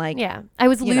better than like, Yeah, I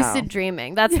was you lucid know.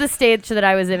 dreaming. That's the stage that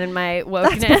I was in my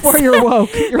wokeness. that's before you're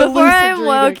woke. You're Before lucid I'm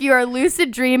woke, dreaming. you are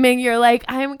lucid dreaming. You're like,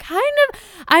 I'm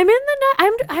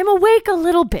awake a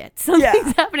little bit.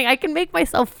 Something's happening. I can make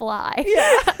myself fly.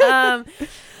 Yeah.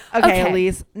 Okay, Okay.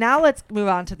 Elise. Now let's move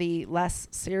on to the less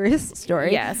serious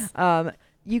story. Yes.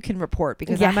 You can report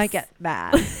because I Yes. might get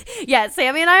mad. Yeah,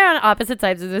 Sammy and I are on opposite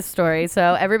sides of this story,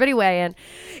 so everybody weigh in.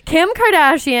 Kim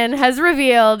Kardashian has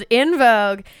revealed in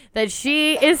Vogue that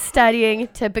she is studying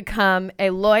to become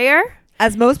a lawyer.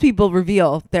 As most people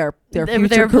reveal their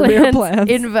future career plans.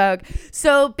 in Vogue.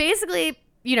 So basically,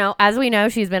 you know, as we know,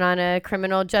 she's been on a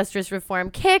criminal justice reform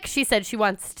kick. She said she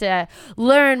wants to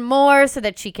learn more so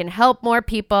that she can help more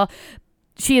people.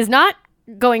 She is not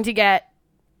going to get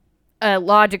a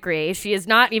law degree. She is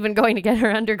not even going to get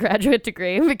her undergraduate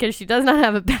degree because she does not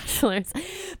have a bachelor's.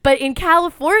 But in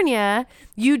California,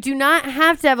 you do not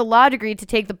have to have a law degree to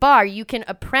take the bar. You can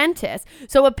apprentice.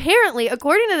 So apparently,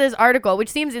 according to this article, which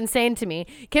seems insane to me,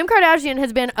 Kim Kardashian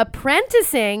has been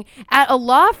apprenticing at a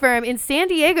law firm in San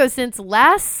Diego since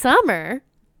last summer.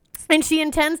 And she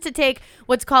intends to take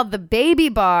what's called the baby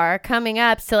bar coming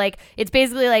up. So like, it's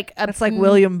basically like It's like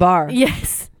William Barr.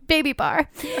 Yes. Baby bar.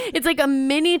 It's like a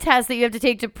mini test that you have to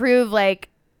take to prove like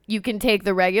you can take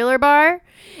the regular bar.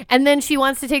 And then she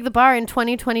wants to take the bar in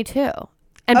 2022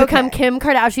 and become Kim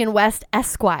Kardashian West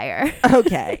Esquire.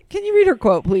 Okay. Can you read her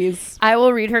quote, please? I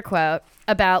will read her quote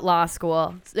about law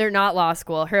school. Or not law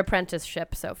school, her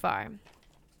apprenticeship so far.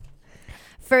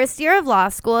 First year of law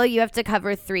school, you have to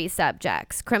cover 3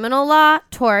 subjects: criminal law,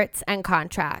 torts, and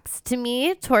contracts. To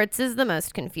me, torts is the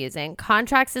most confusing,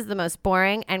 contracts is the most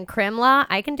boring, and crim law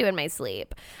I can do in my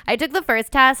sleep. I took the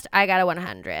first test, I got a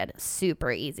 100. Super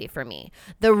easy for me.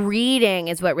 The reading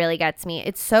is what really gets me.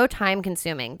 It's so time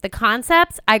consuming. The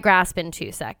concepts I grasp in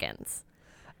 2 seconds.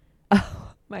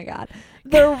 Oh my God.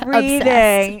 The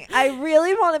reading. I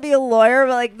really want to be a lawyer,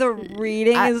 but like the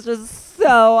reading is just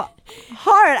so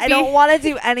hard. I don't want to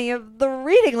do any of the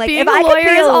reading. Like if I could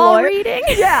be a lawyer, reading.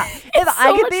 Yeah. If so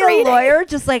I could much be reading. a lawyer,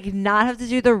 just like not have to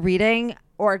do the reading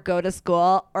or go to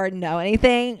school or know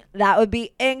anything, that would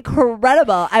be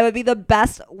incredible. I would be the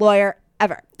best lawyer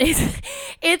ever.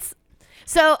 It's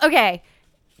so okay.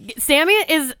 Sammy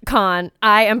is con.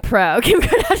 I am pro. Kim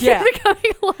Kardashian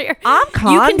becoming a lawyer. I'm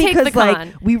con You can take because the con.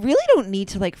 like we really don't need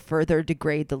to like further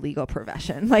degrade the legal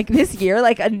profession. Like this year,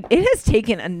 like it has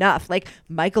taken enough. Like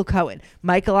Michael Cohen,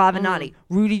 Michael Avenatti,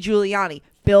 Rudy Giuliani,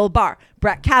 Bill Barr,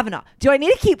 Brett Kavanaugh. Do I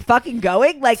need to keep fucking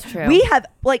going? Like we have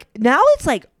like now it's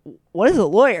like what is a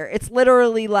lawyer? It's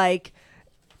literally like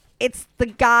it's the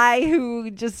guy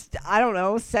who just I don't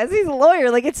know says he's a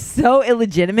lawyer. Like it's so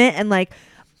illegitimate and like.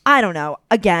 I don't know.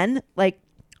 Again, like,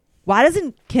 why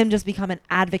doesn't Kim just become an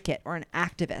advocate or an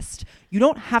activist? You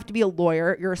don't have to be a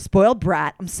lawyer. You're a spoiled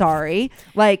brat. I'm sorry.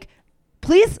 Like,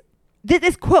 please,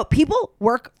 this quote, people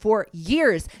work for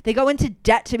years. They go into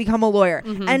debt to become a lawyer.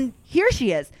 Mm-hmm. And here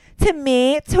she is. To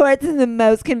me, torts is the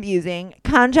most confusing.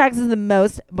 Contracts is the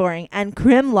most boring. And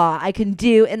crim law I can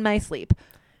do in my sleep.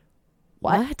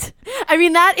 What? I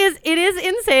mean, it is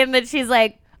insane that she's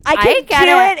like, I can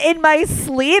do it in my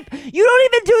sleep. You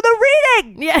don't even do the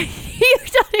reading. Yeah, you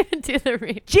don't even do the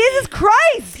reading. Jesus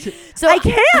Christ. So I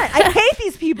can't. I hate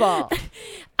these people.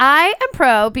 I am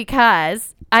pro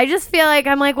because I just feel like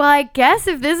I'm like, well, I guess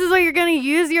if this is what you're going to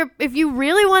use if you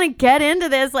really want to get into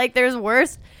this, like there's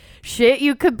worse shit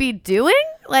you could be doing.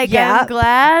 Like, I'm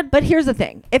glad. But here's the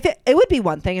thing. If it would be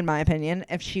one thing, in my opinion,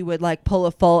 if she would like pull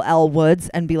a full Elle Woods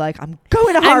and be like, I'm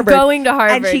going to Harvard. I'm going to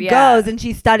Harvard. And she goes and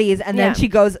she studies and then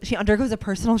she undergoes a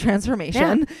personal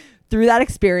transformation through that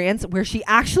experience where she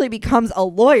actually becomes a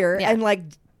lawyer and like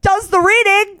does the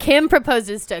reading. Kim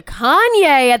proposes to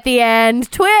Kanye at the end.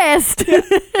 Twist.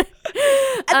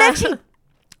 And then she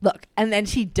look, and then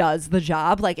she does the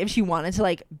job. Like if she wanted to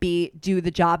like do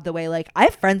the job the way like I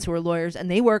have friends who are lawyers and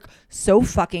they work so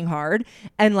fucking hard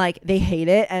and like they hate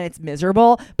it and it's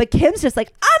miserable. But Kim's just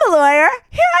like, I'm a lawyer.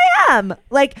 Here I am.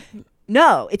 Like,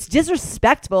 no, it's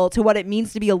disrespectful to what it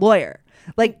means to be a lawyer.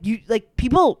 Like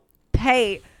people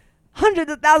pay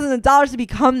hundreds of thousands of dollars to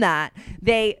become that.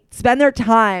 They spend their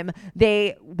time.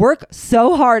 They work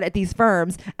so hard at these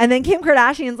firms. And then Kim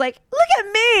Kardashian's like, look at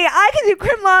me. I can do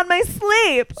crim law in my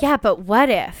sleep. Yeah, but what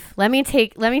if? Let me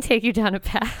take you down a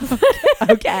path.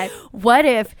 Okay. What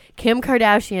if Kim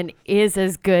Kardashian is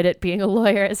as good at being a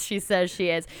lawyer as she says she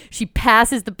is? She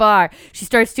passes the bar. She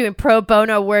starts doing pro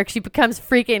bono work. She becomes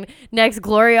freaking next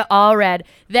Gloria Allred.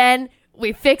 Then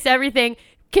we fix everything.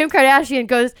 Kim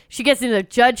Kardashian she gets into the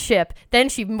judgeship. Then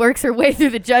she works her way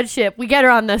through the judgeship. We get her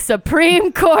on the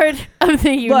Supreme Court of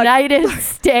the United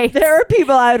States. There are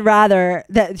people I would rather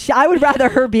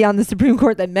her be on the Supreme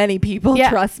Court than many people. Yeah.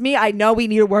 Trust me. I know we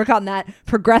need to work on that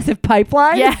progressive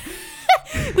pipeline. Yeah.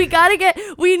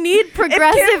 we need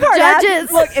progressive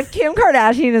judges. Look, if Kim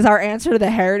Kardashian is our answer to the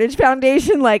Heritage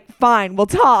Foundation, like, fine, we'll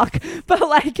talk. But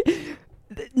like,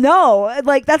 no,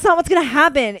 like, that's not what's gonna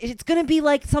happen. It's gonna be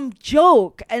like some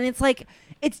joke, and it's like,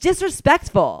 it's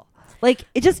disrespectful. Like,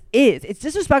 it just is. It's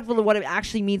disrespectful to what it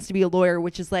actually means to be a lawyer,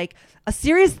 which is like a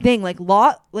serious thing. Like,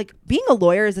 law, like being a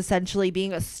lawyer is essentially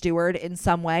being a steward in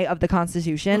some way of the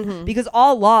Constitution, because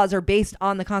all laws are based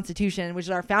on the Constitution, which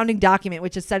is our founding document,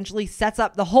 which essentially sets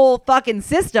up the whole fucking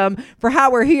system for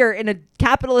how we're here in a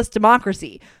capitalist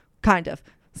democracy. Kind of.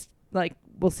 Like,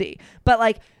 we'll see. But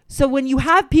like, so when you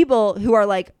have people who are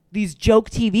like these joke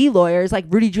TV lawyers like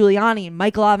Rudy Giuliani and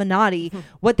Michael Avenatti,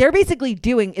 what they're basically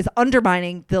doing is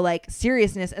undermining the like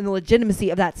seriousness and the legitimacy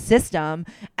of that system,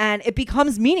 and it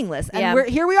becomes meaningless. And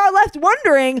we are left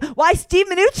wondering why Steve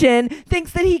Mnuchin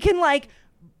thinks that he can like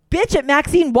bitch at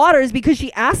Maxine Waters because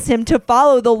she asked him to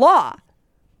follow the law.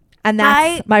 And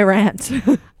that's my rant.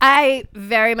 I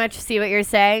very much see what you're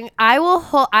saying. I'm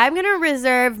going to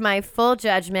reserve my full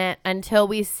judgment until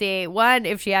we see, one,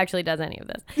 if she actually does any of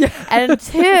this, and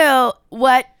two,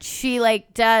 what she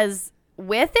like does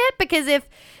with it. Because if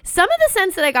some of the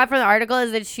sense that I got from the article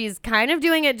is that she's kind of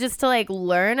doing it just to like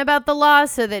learn about the law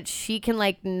so that she can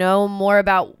like know more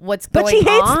about what's going on. But she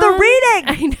hates the reading.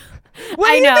 I know. What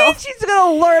do you mean she's going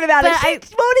to learn about it? She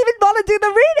won't even want to do the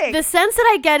reading. The sense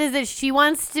that I get is that she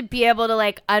wants to be able to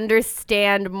like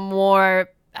understand more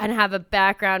and have a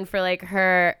background for like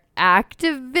her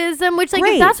activism, which like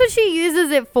if that's what she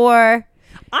uses it for.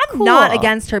 I'm not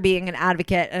against her being an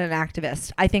advocate and an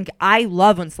activist. I think I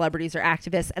love when celebrities are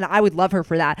activists, and I would love her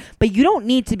for that. But you don't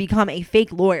need to become a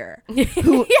fake lawyer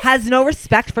who has no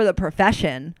respect for the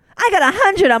profession. I got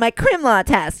 100 on my crim law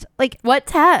test. Like, what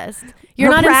test?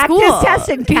 You're not in school. Practice test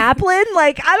in Kaplan?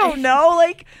 Like, I don't know.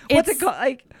 Like, what's it called?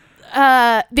 Like,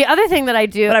 the other thing that I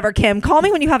do, whatever, Kim, call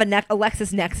me when you have a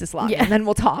Alexis Nexus login, and then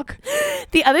we'll talk.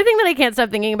 The other thing that I can't stop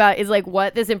thinking about is like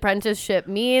what this apprenticeship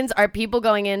means. Are people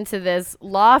going into this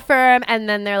law firm and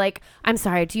then they're like, I'm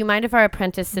sorry, do you mind if our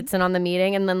apprentice sits in on the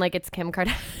meeting? And then like it's Kim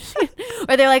Kardashian.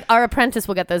 Or they're like, our apprentice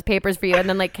will get those papers for you. And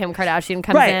then like Kim Kardashian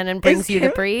comes in and brings you the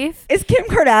brief. Is Kim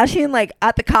Kardashian like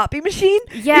at the copy machine?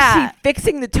 Yeah. Is she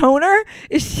fixing the toner?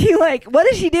 Is she like, what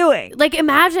is she doing? Like,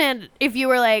 imagine if you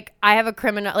were like, I have a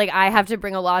criminal, like I have to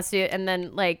bring a lawsuit, and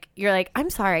then like you're like, I'm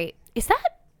sorry, is that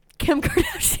Kim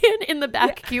Kardashian in the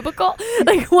back cubicle?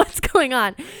 Like, what's going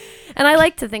on? And I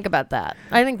like to think about that.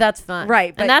 I think that's fun.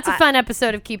 Right. And that's a fun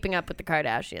episode of Keeping Up with the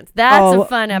Kardashians. That's a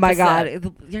fun episode. Oh my God.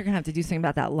 You're going to have to do something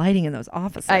about that lighting in those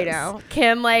offices. I know.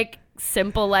 Kim, like,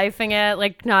 simple lifing it,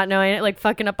 like not knowing it, like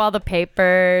fucking up all the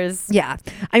papers. Yeah.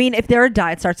 I mean, if there are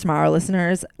Diet Starts Tomorrow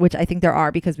listeners, which I think there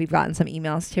are because we've gotten some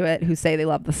emails to it who say they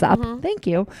love the sup. Thank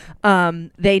you.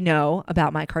 They know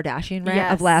about my Kardashian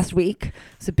rant of last week.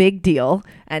 It's a big deal.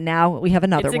 And now we have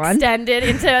another one. Extended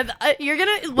into you're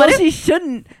gonna she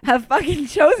shouldn't have fucking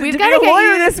chosen to be a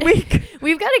lawyer this week.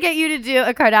 We've got to get you to do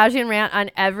a Kardashian rant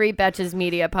on every Betches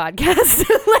Media podcast.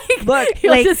 Like, look,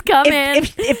 you'll just come in.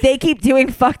 If they keep doing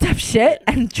fucked up shit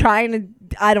and trying to,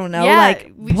 I don't know,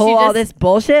 like pull all this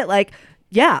bullshit, like,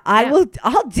 I'll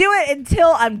do it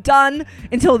until I'm done,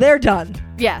 until they're done.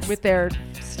 Yes. With their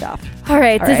stuff. All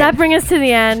right. Does that bring us to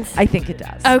the end? I think it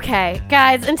does. Okay.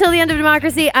 Guys, until the end of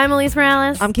democracy, I'm Elise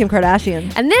Morales. I'm Kim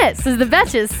Kardashian. And this is the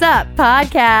Betches Sup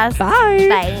podcast. Bye.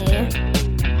 Bye.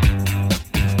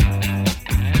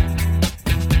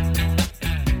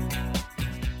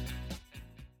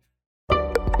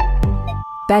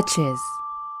 Betches.